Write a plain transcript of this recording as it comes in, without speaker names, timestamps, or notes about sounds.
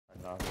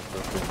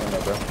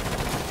bro.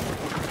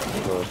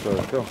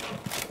 Let's go.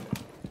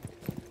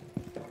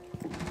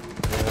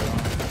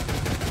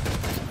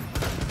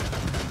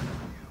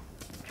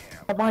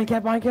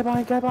 Get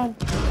behind.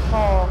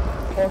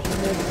 Oh, she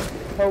missed.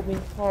 Help me.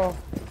 Oh.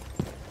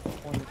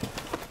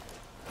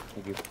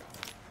 Thank you.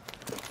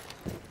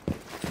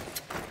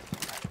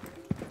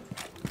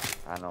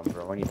 I know,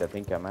 bro. We need to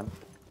think, man.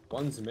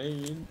 One's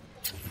main.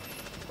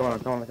 Come on.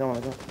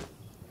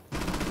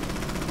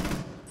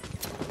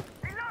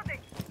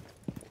 Reloading.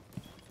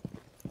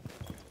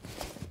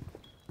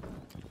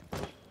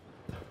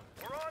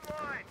 We're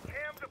online.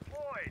 Cam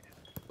deployed.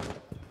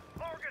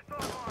 Target's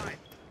online.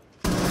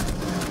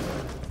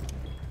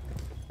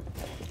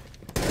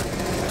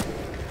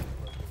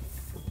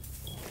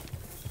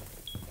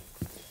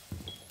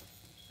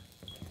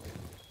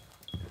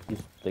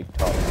 He's like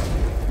top.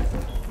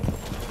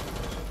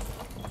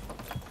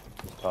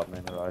 Top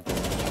man, right there.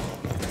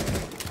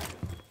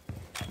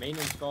 Main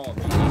installed.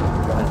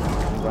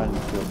 Run.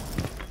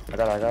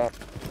 I got.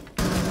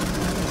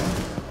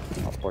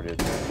 I'll port it.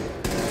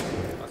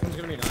 Last one's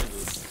gonna be 90.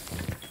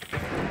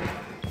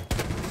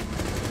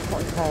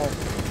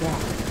 Yeah.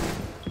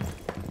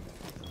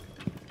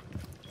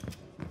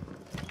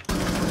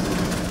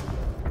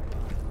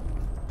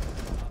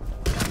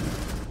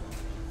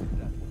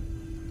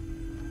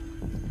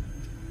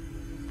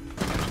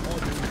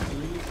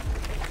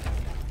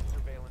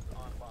 Surveillance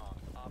on bomb.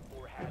 Op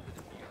 4 has the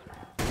diffuser.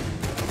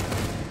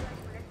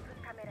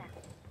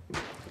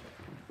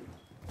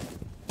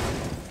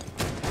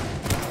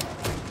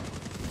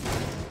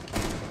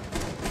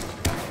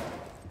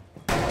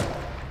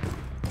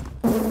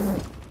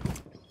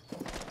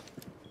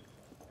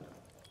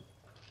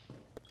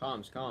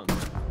 Comms.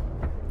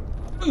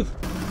 Oh,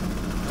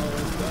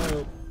 let's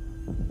go.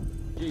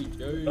 GG.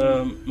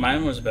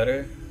 Mine was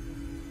better.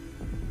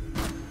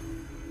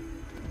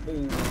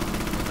 Ooh.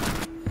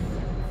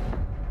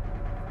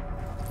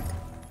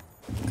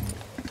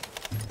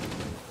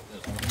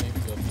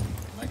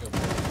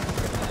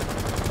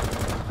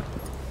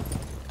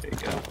 There you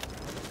go.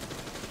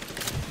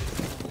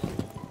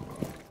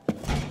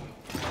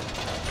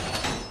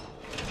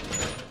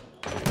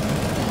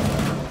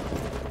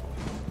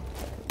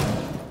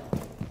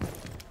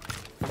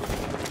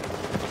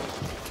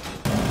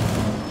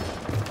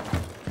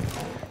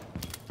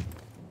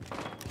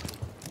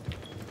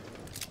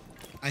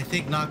 I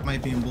think knock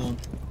might be in boom.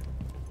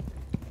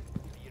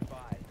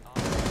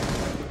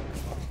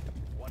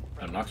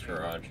 Knock's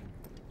garage.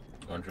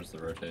 Going towards the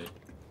rotate.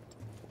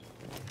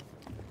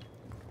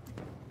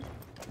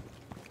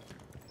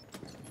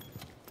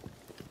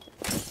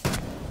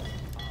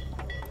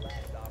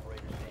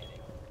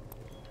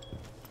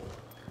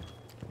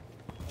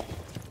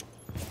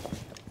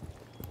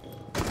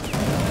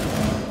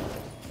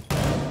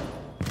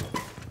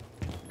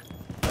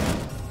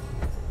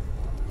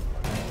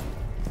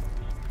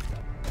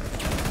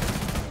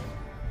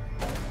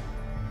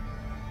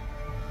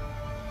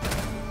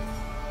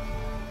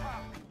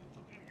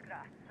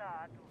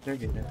 They're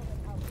getting it.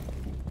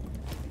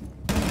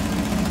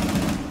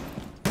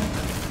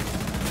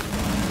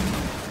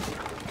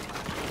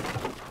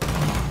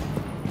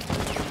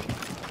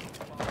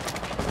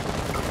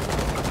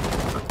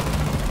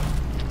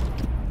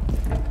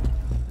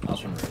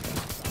 Awesome.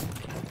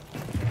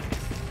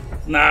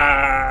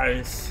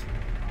 Nice.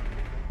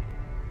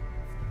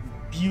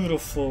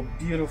 Beautiful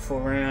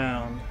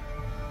round.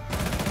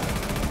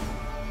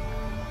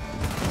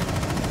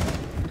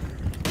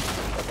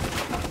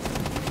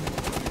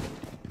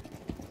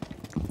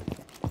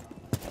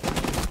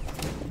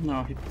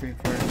 No, he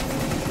preferred.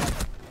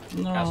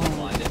 No. Castle's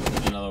blinded.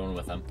 There's another one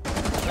with him.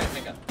 Right,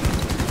 Mecha.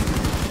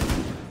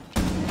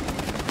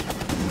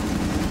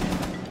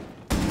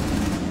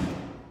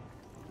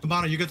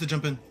 Cabana, you get to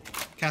jump in.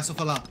 Castle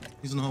fell out.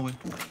 He's in the hallway.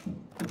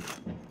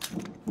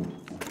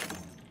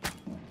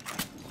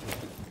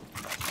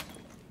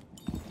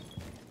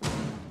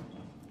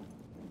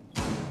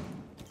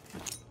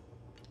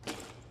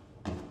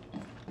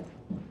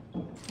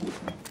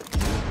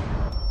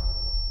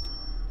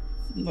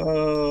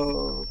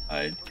 No,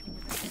 I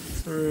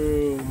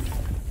threw.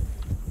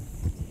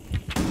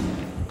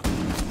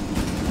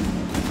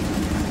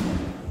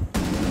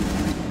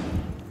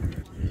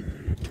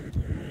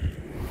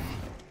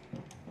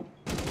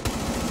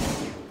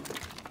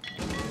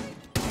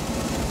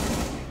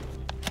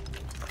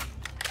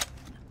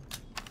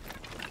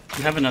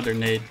 You have another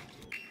nade.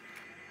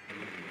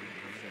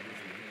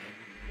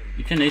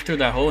 You can nade through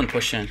that hole and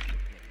push in.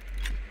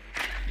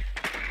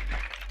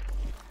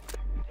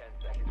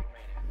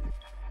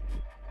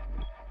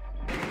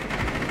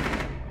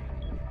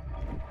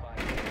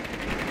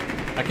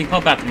 I can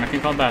call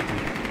bathroom.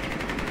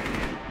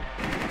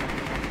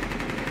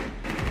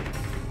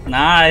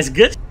 Nice,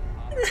 good.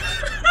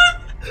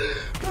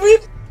 We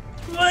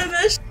won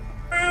that shit,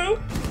 bro.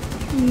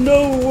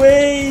 No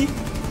way.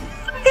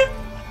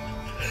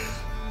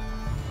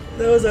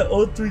 That was an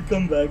 0-3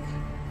 comeback.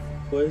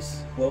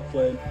 Boys, well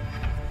played.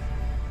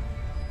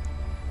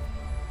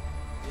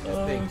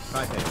 Thing.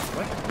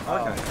 What?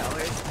 Oh, Okay.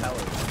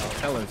 Tellers.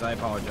 Tellers, I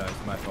apologize.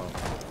 My fault.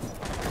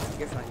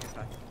 You're fine, you're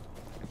fine.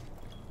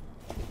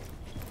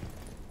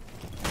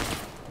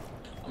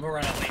 I'm gonna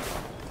run out late.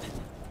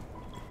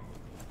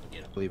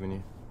 Believe in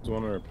you. There's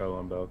one on rappel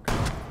on Belk.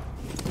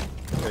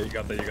 Yeah, you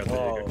got that, you got that.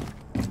 Whoa. You got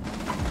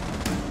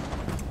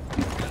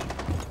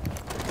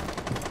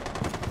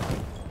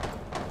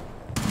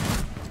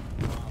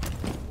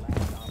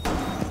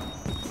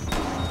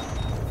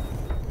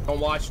Don't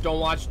watch, don't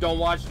watch, don't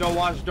watch, don't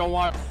watch, don't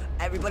watch.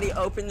 Everybody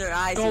open their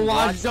eyes Don't and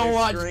watch, watch don't the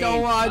watch, screen.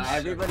 don't watch.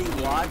 Everybody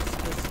watch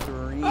the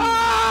screen.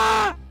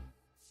 Ah!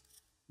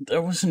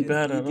 That wasn't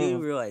bad You at do all.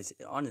 realize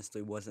it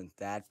honestly wasn't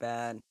that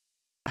bad.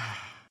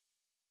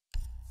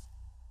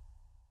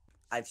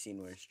 I've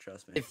seen worse,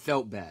 trust me. It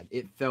felt bad.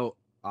 It felt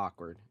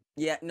awkward.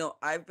 Yeah, no,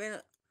 I've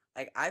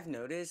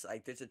noticed,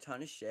 like, there's a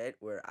ton of shit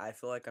where I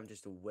feel like I'm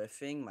just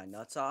whiffing my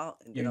nuts out,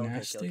 and then You're I'll get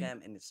nasty? kill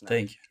cam, and it's not,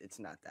 Thank you. it's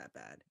not that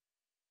bad.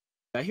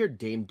 Did I hear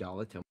Dame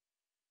Dollar tell me?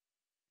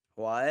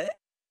 What?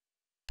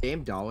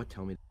 Dame Dollar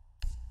tell me.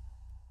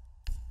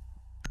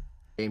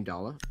 Dame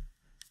Dollar?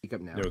 Speak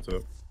up now. Yo, what's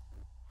up?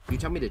 You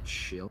tell me to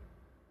chill.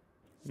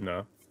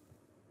 No.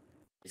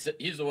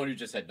 He's the one who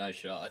just said nice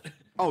shot.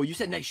 Oh, you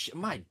said nice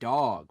my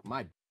dog.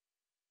 My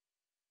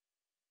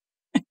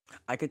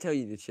I could tell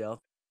you to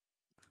chill.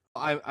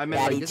 I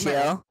meant like this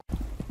chill.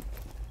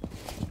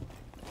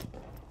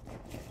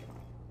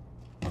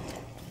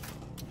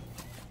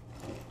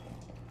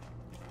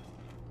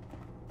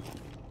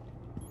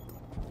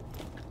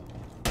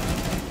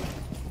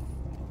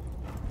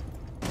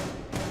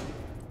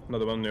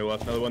 Another one near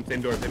left. Another one.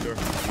 Same door. Same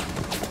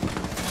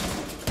door.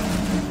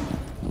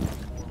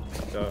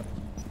 Inside.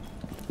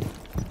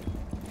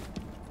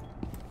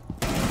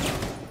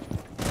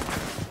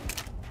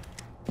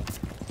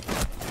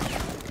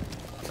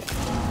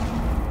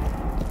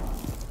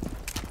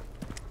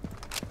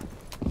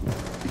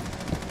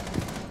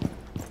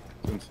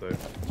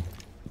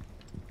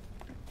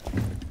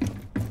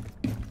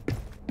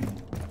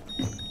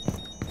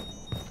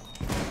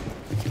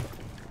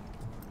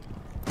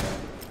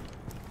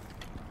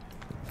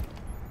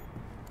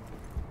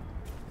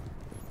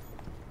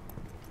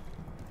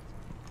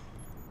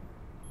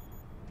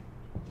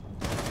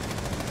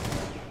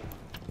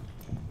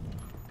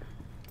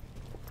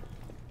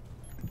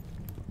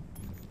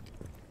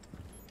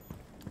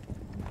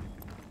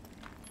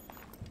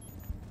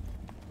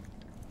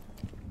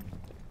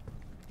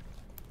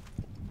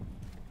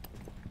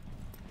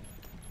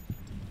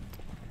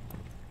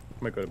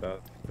 Might go to bath.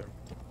 There.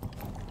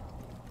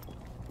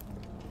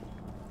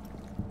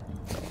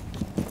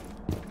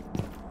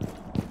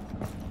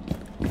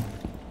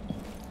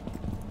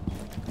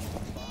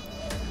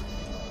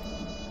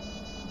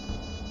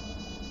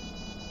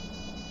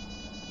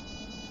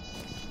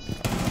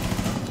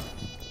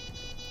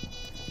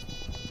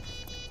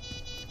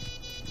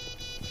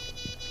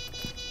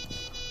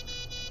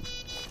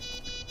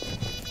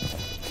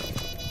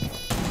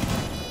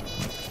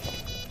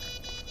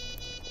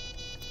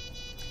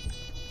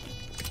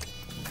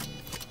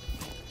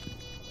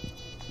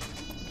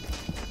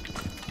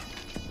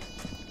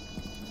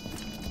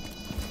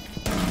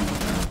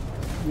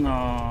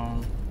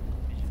 No,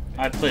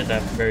 I played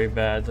that very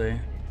badly.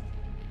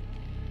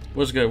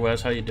 What's good,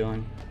 Wes? How you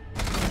doing?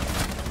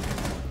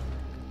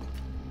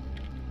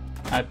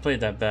 I played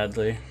that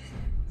badly.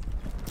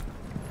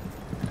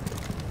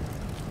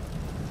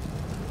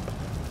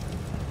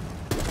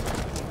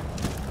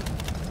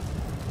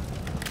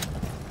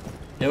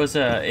 It was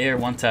a air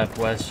one tap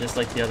West, just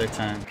like the other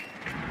time.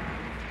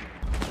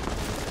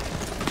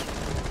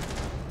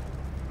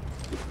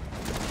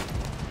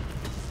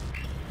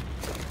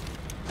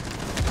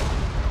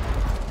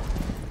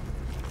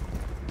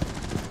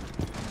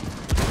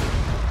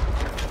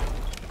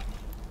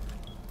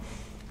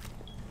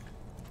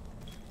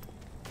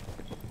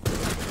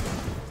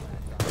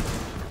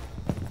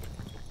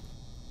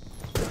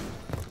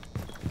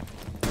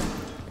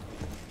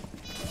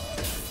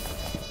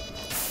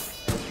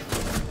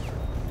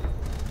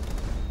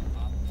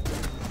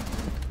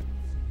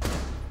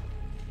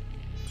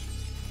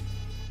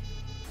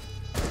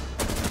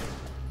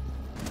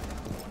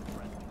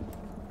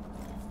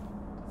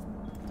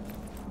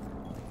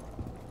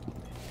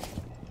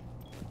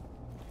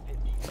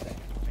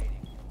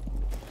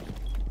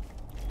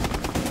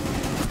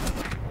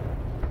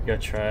 Good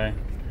try.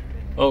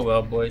 Oh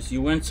well, boys.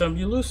 You win some,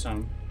 you lose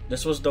some.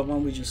 This was the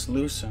one we just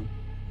lose some.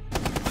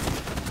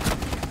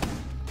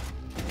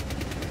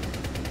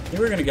 We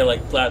were gonna get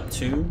like plat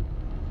 2.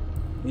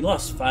 We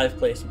lost 5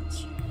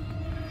 placements.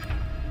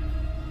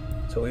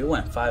 So we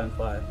went 5 and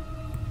 5.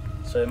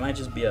 So it might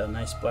just be a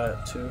nice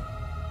plat 2.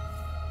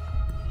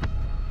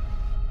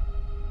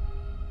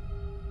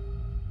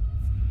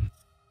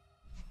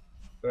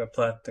 Or a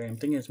plat 3. I'm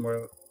thinking it's more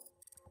of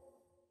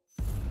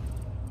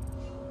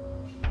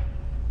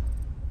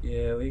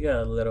yeah, we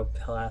got a little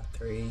plat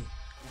 3.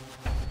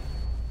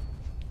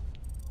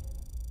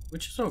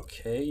 Which is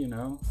okay, you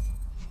know.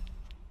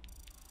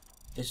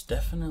 It's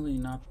definitely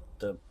not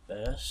the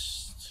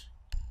best.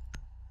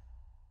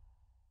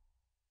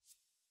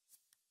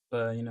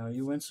 But you know,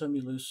 you win some,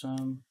 you lose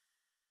some.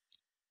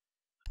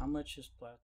 How much is plat?